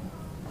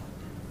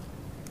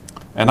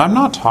 And I'm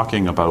not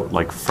talking about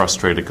like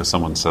frustrated because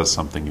someone says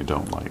something you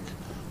don't like.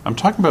 I'm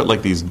talking about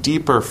like these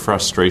deeper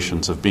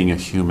frustrations of being a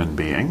human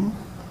being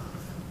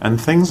and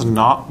things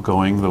not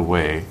going the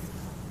way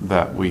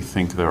that we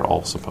think they're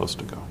all supposed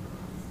to go.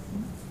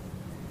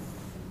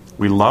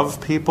 We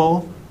love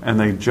people and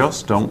they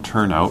just don't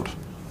turn out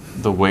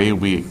the way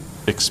we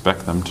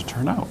expect them to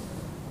turn out.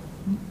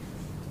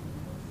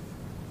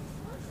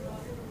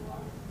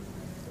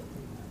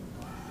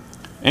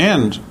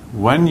 And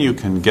when you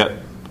can get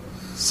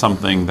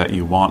something that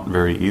you want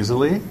very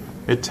easily,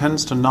 it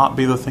tends to not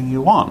be the thing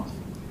you want.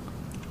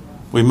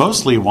 We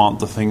mostly want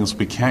the things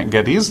we can't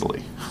get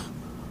easily.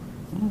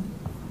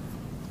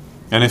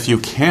 And if you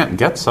can't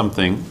get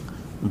something,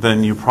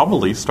 then you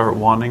probably start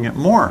wanting it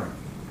more.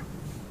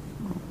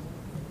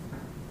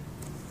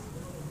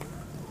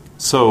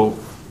 So,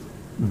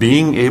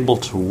 being able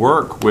to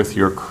work with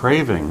your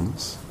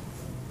cravings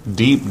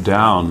deep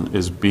down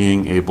is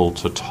being able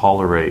to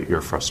tolerate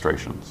your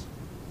frustrations.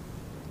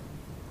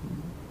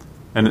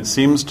 And it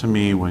seems to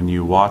me when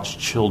you watch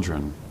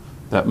children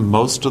that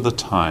most of the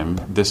time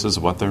this is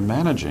what they're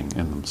managing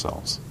in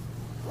themselves,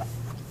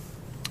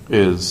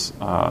 is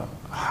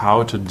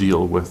how to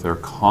deal with their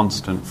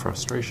constant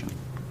frustration.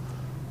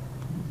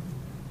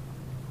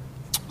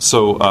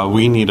 So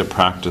we need a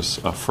practice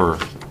for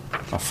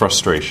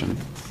frustration.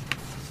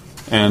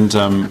 And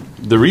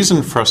the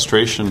reason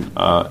frustration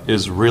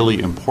is really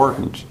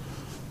important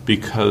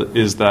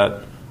is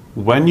that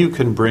when you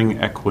can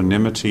bring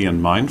equanimity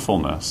and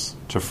mindfulness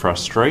to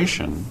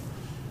frustration,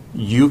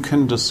 you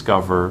can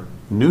discover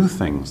new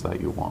things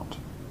that you want.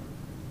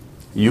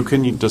 You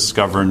can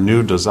discover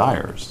new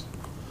desires.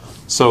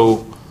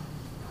 So,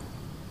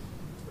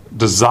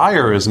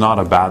 desire is not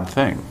a bad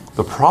thing.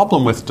 The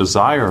problem with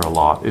desire a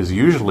lot is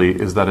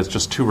that it's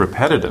just too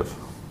repetitive.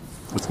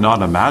 It's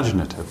not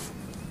imaginative.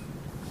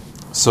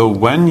 So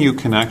when you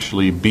can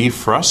actually be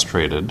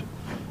frustrated,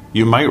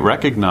 you might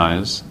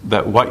recognize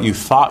that what you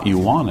thought you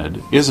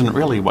wanted isn't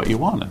really what you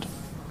wanted.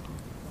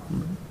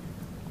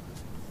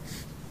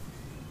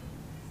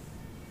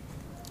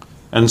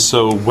 And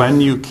so when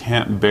you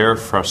can't bear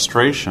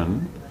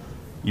frustration,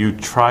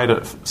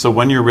 so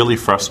when you're really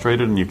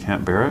frustrated and you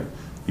can't bear it,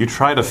 you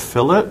try to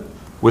fill it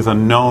with a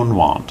known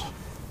want.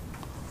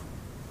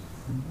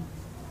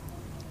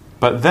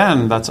 But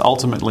then that's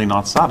ultimately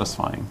not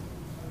satisfying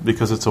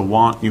because it's a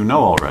want you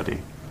know already.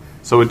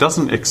 So it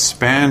doesn't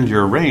expand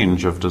your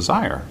range of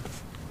desire.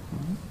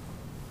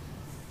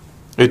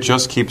 It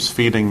just keeps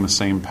feeding the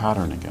same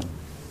pattern again.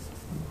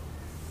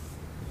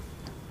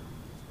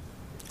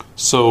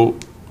 So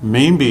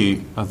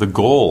maybe the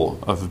goal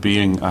of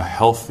being a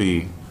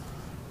healthy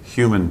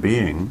human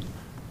being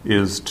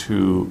is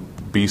to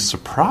be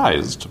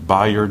surprised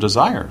by your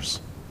desires.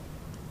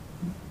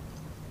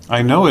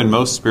 I know in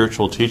most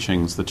spiritual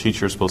teachings, the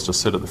teacher is supposed to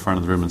sit at the front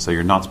of the room and say,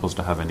 you're not supposed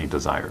to have any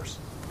desires.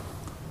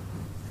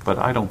 But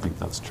I don't think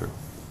that's true.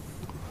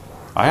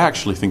 I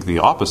actually think the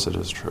opposite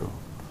is true,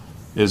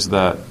 is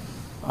that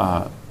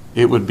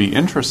it would be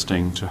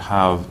interesting to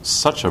have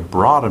such a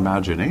broad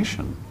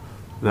imagination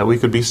that we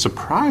could be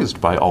surprised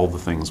by all the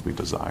things we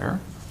desire,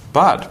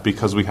 but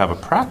because we have a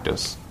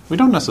practice, we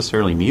don't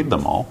necessarily need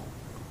them all.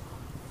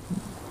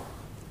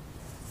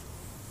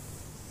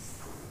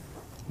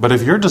 But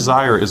if your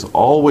desire is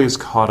always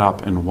caught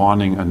up in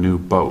wanting a new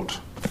boat,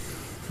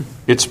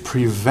 it's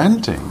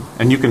preventing,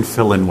 and you can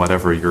fill in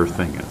whatever your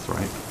thing is,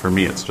 right? For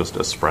me, it's just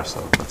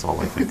espresso. That's all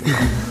I think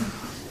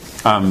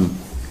about.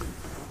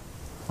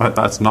 But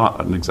that's not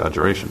an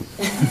exaggeration.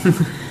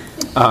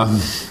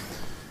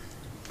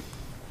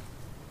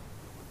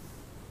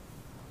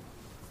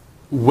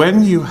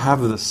 when you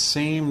have the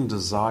same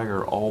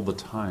desire all the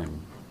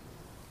time,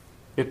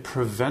 it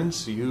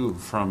prevents you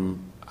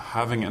from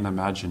having an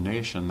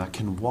imagination that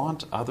can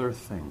want other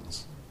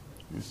things,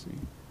 you see.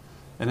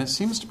 And it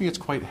seems to me it's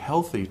quite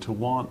healthy to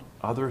want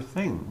other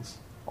things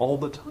all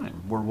the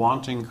time. We're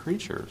wanting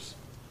creatures.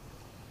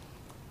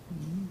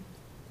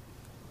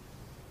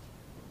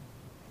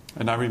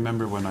 And I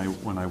remember when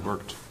I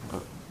worked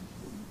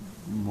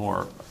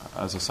more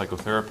as a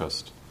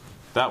psychotherapist,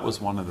 that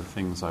was one of the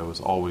things I was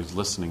always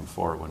listening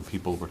for when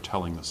people were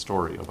telling the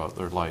story about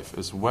their life,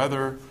 is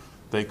whether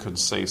they could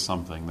say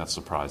something that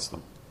surprised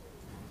them.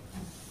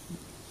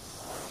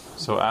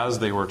 So as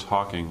they were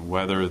talking,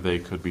 whether they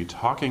could be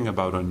talking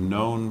about a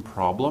known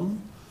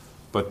problem,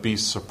 but be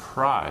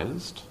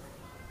surprised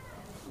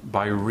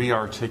by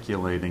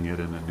re-articulating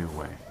it in a new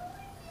way.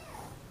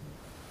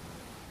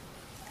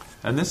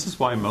 And this is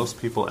why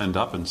most people end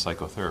up in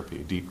psychotherapy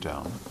deep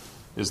down,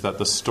 is that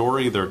the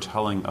story they're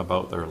telling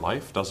about their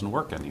life doesn't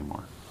work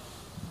anymore.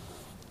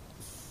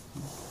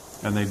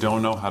 And they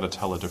don't know how to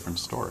tell a different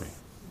story.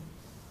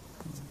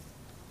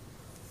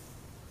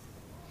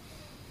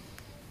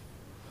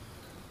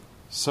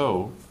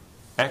 So,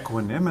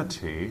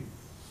 equanimity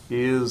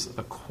is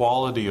a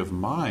quality of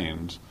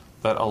mind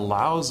that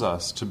allows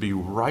us to be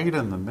right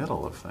in the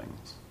middle of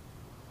things,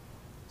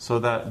 so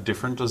that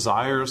different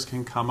desires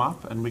can come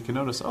up and we can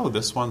notice, oh,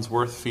 this one's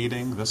worth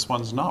feeding, this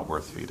one's not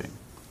worth feeding,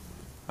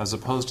 as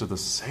opposed to the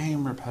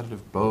same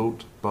repetitive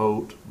boat.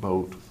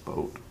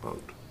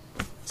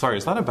 Sorry,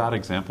 is that a bad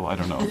example? I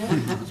don't know.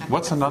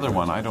 What's another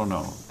one? I don't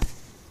know.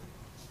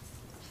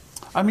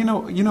 I mean,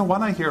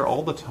 one I hear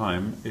all the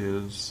time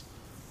is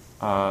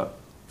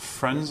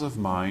friends of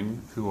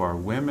mine who are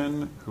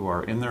women who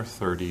are in their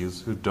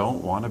 30s who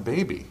don't want a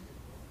baby.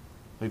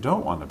 They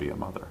don't want to be a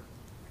mother.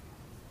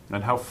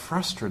 And how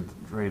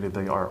frustrated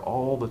they are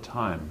all the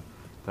time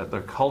that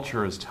their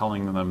culture is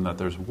telling them that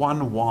there's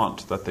one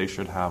want that they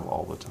should have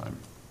all the time,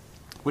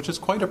 which is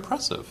quite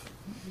oppressive.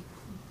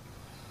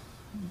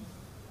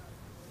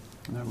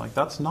 And they're like,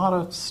 that's not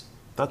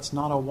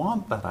a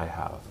want that I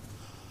have.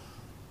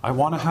 I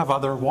want to have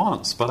other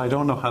wants, but I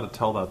don't know how to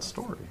tell that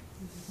story.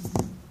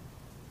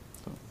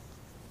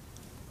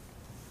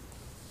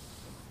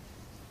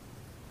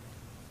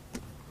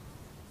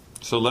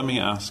 So let me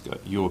ask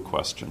you a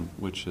question,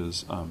 which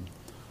is,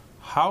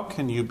 how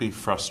can you be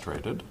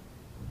frustrated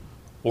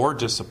or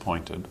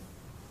disappointed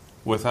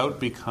without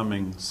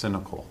becoming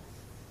cynical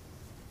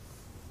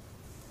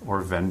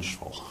or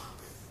vengeful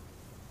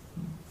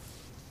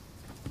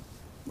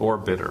or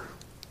bitter?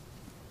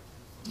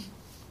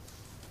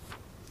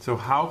 So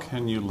how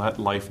can you let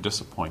life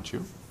disappoint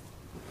you?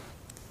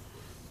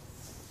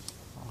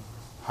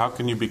 How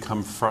can you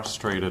become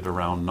frustrated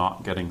around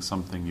not getting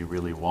something you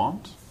really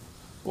want?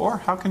 Or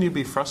how can you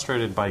be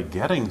frustrated by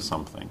getting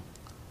something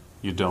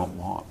you don't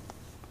want,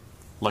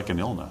 like an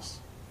illness,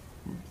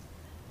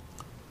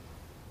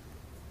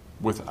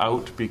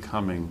 without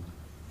becoming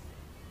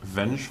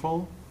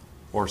vengeful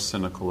or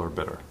cynical or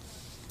bitter?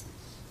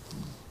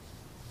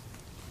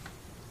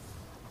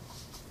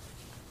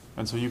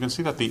 And so you can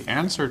see that the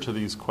answer to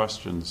these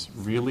questions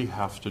really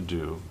have to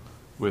do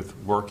with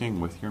working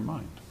with your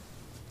mind.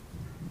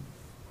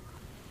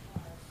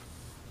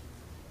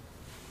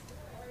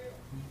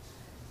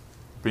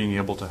 Being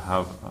able to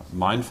have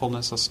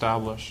mindfulness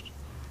established,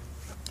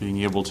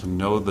 being able to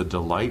know the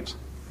delight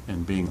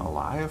in being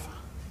alive,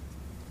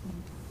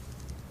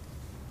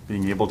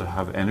 being able to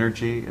have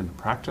energy in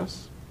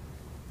practice,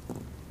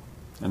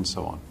 and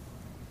so on.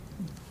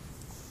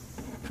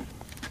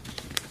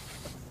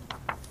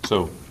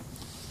 So,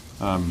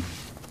 I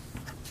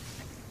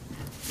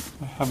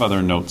have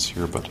other notes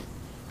here, but I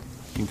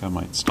think I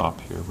might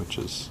stop here, which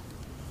is...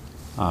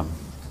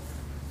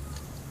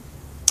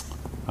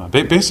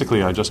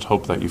 basically, I just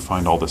hope that you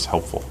find all this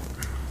helpful.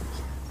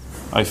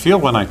 I feel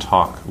when I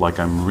talk like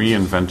I'm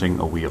reinventing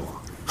a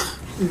wheel.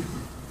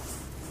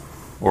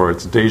 Or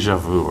it's déjà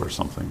vu or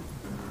something.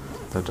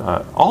 That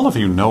all of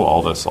you know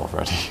all this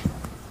already.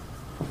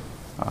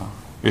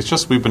 It's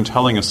just we've been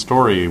telling a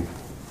story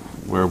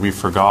where we've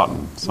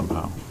forgotten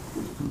somehow.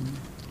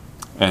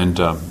 And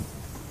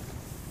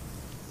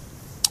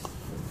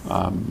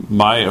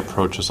my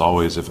approach is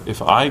always,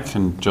 if I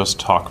can just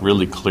talk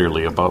really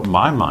clearly about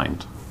my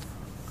mind,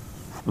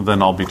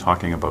 then I'll be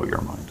talking about your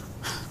mind.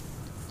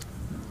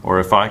 Or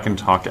if I can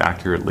talk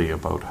accurately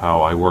about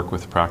how I work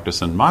with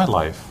practice in my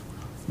life,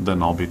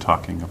 then I'll be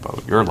talking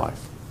about your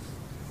life.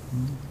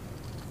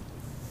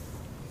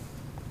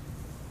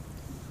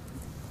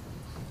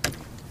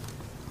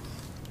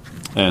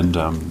 And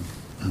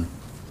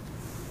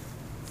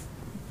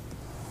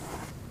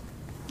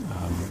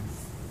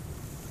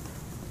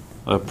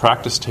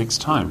practice takes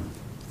time.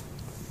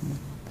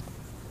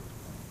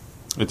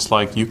 It's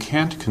like you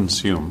can't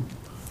consume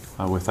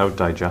without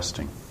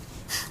digesting.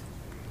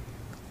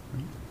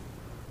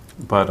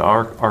 But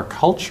our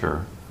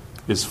culture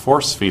is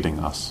force-feeding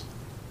us.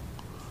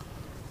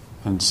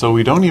 And so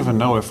we don't even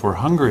know if we're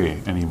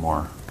hungry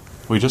anymore.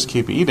 We just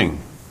keep eating.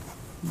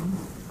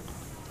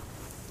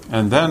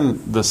 And then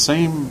the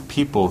same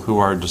people who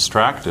are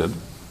distracted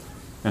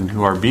and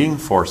who are being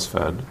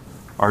force-fed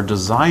are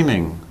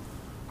designing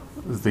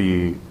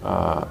the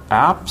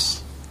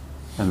apps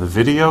and the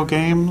video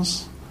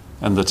games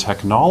and the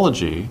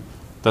technology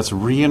that's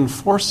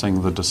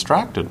reinforcing the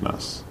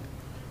distractedness.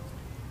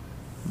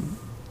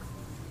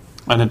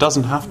 And it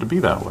doesn't have to be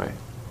that way.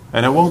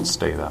 And it won't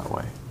stay that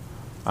way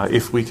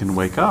if we can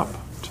wake up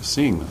to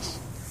seeing this.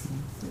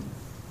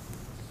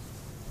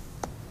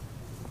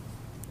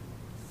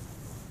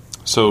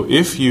 So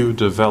if you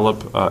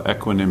develop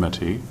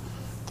equanimity,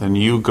 then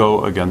you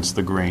go against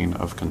the grain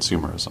of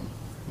consumerism.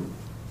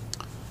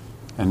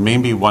 And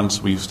maybe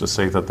once we used to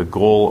say that the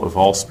goal of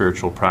all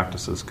spiritual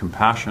practice is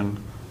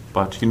compassion,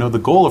 but the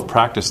goal of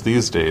practice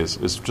these days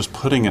is just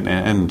putting an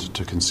end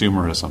to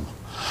consumerism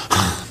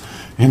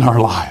in our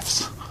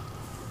lives.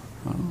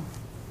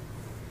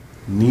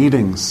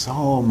 Needing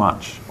so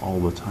much all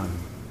the time.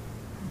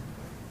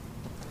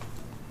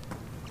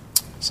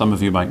 Some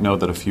of you might know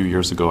that a few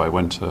years ago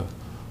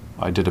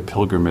I did a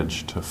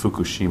pilgrimage to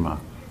Fukushima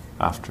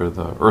after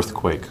the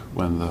earthquake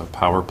when the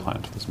power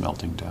plant was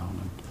melting down.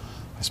 And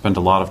I spent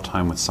a lot of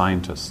time with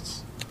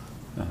scientists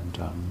and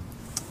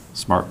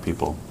smart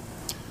people.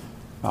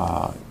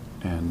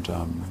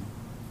 And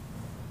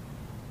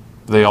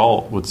they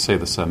all would say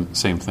the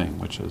same thing,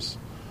 which is,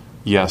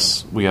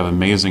 yes, we have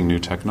amazing new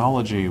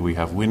technology, we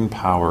have wind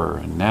power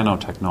and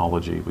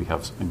nanotechnology, we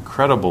have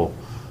incredible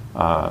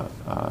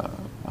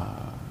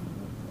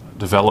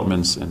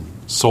developments in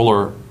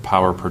solar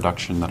power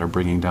production that are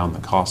bringing down the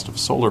cost of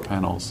solar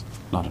panels,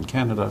 not in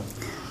Canada.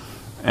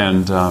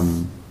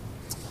 And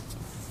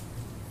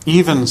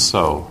even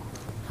so,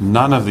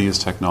 none of these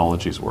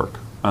technologies work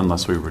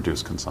unless we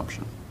reduce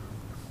consumption.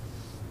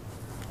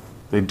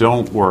 They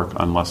don't work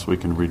unless we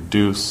can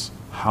reduce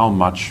how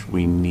much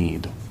we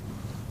need.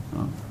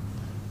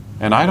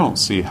 And I don't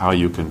see how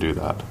you can do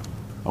that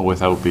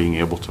without being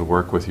able to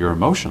work with your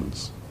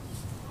emotions,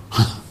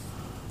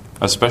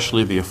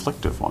 especially the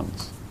afflictive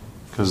ones,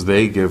 because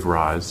they give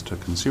rise to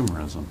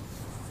consumerism.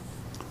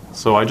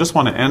 So I just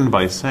want to end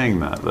by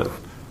saying that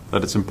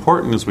it's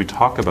important as we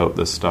talk about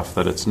this stuff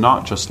that it's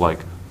not just like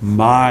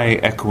my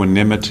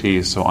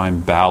equanimity so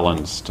I'm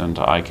balanced and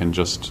I can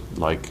just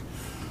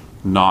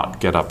not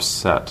get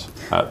upset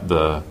at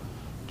the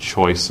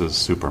Choices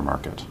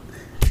supermarket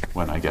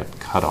when I get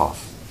cut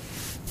off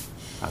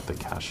at the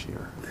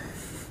cashier.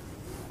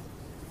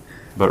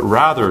 But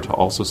rather to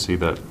also see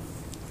that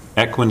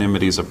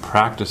equanimity is a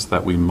practice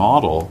that we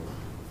model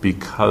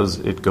because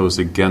it goes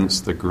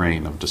against the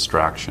grain of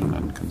distraction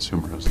and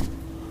consumerism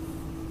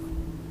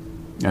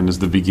and is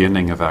the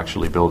beginning of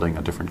actually building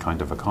a different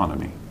kind of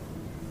economy.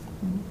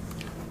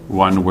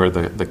 One where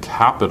the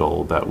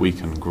capital that we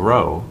can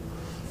grow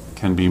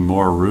can be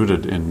more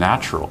rooted in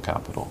natural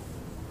capital,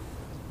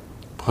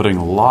 putting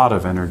a lot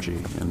of energy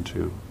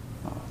into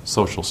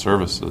social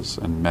services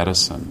and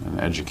medicine and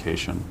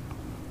education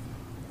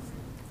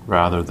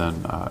rather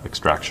than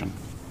extraction.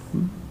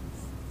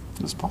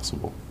 It's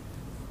possible.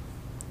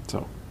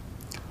 So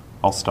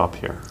I'll stop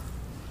here.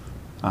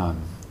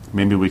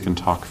 Maybe we can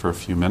talk for a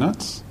few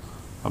minutes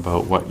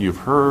about what you've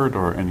heard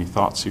or any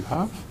thoughts you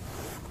have,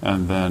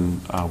 and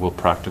then we'll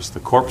practice the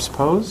corpse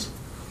pose,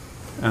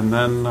 and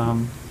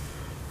then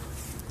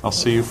I'll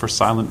see you for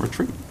silent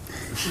retreat.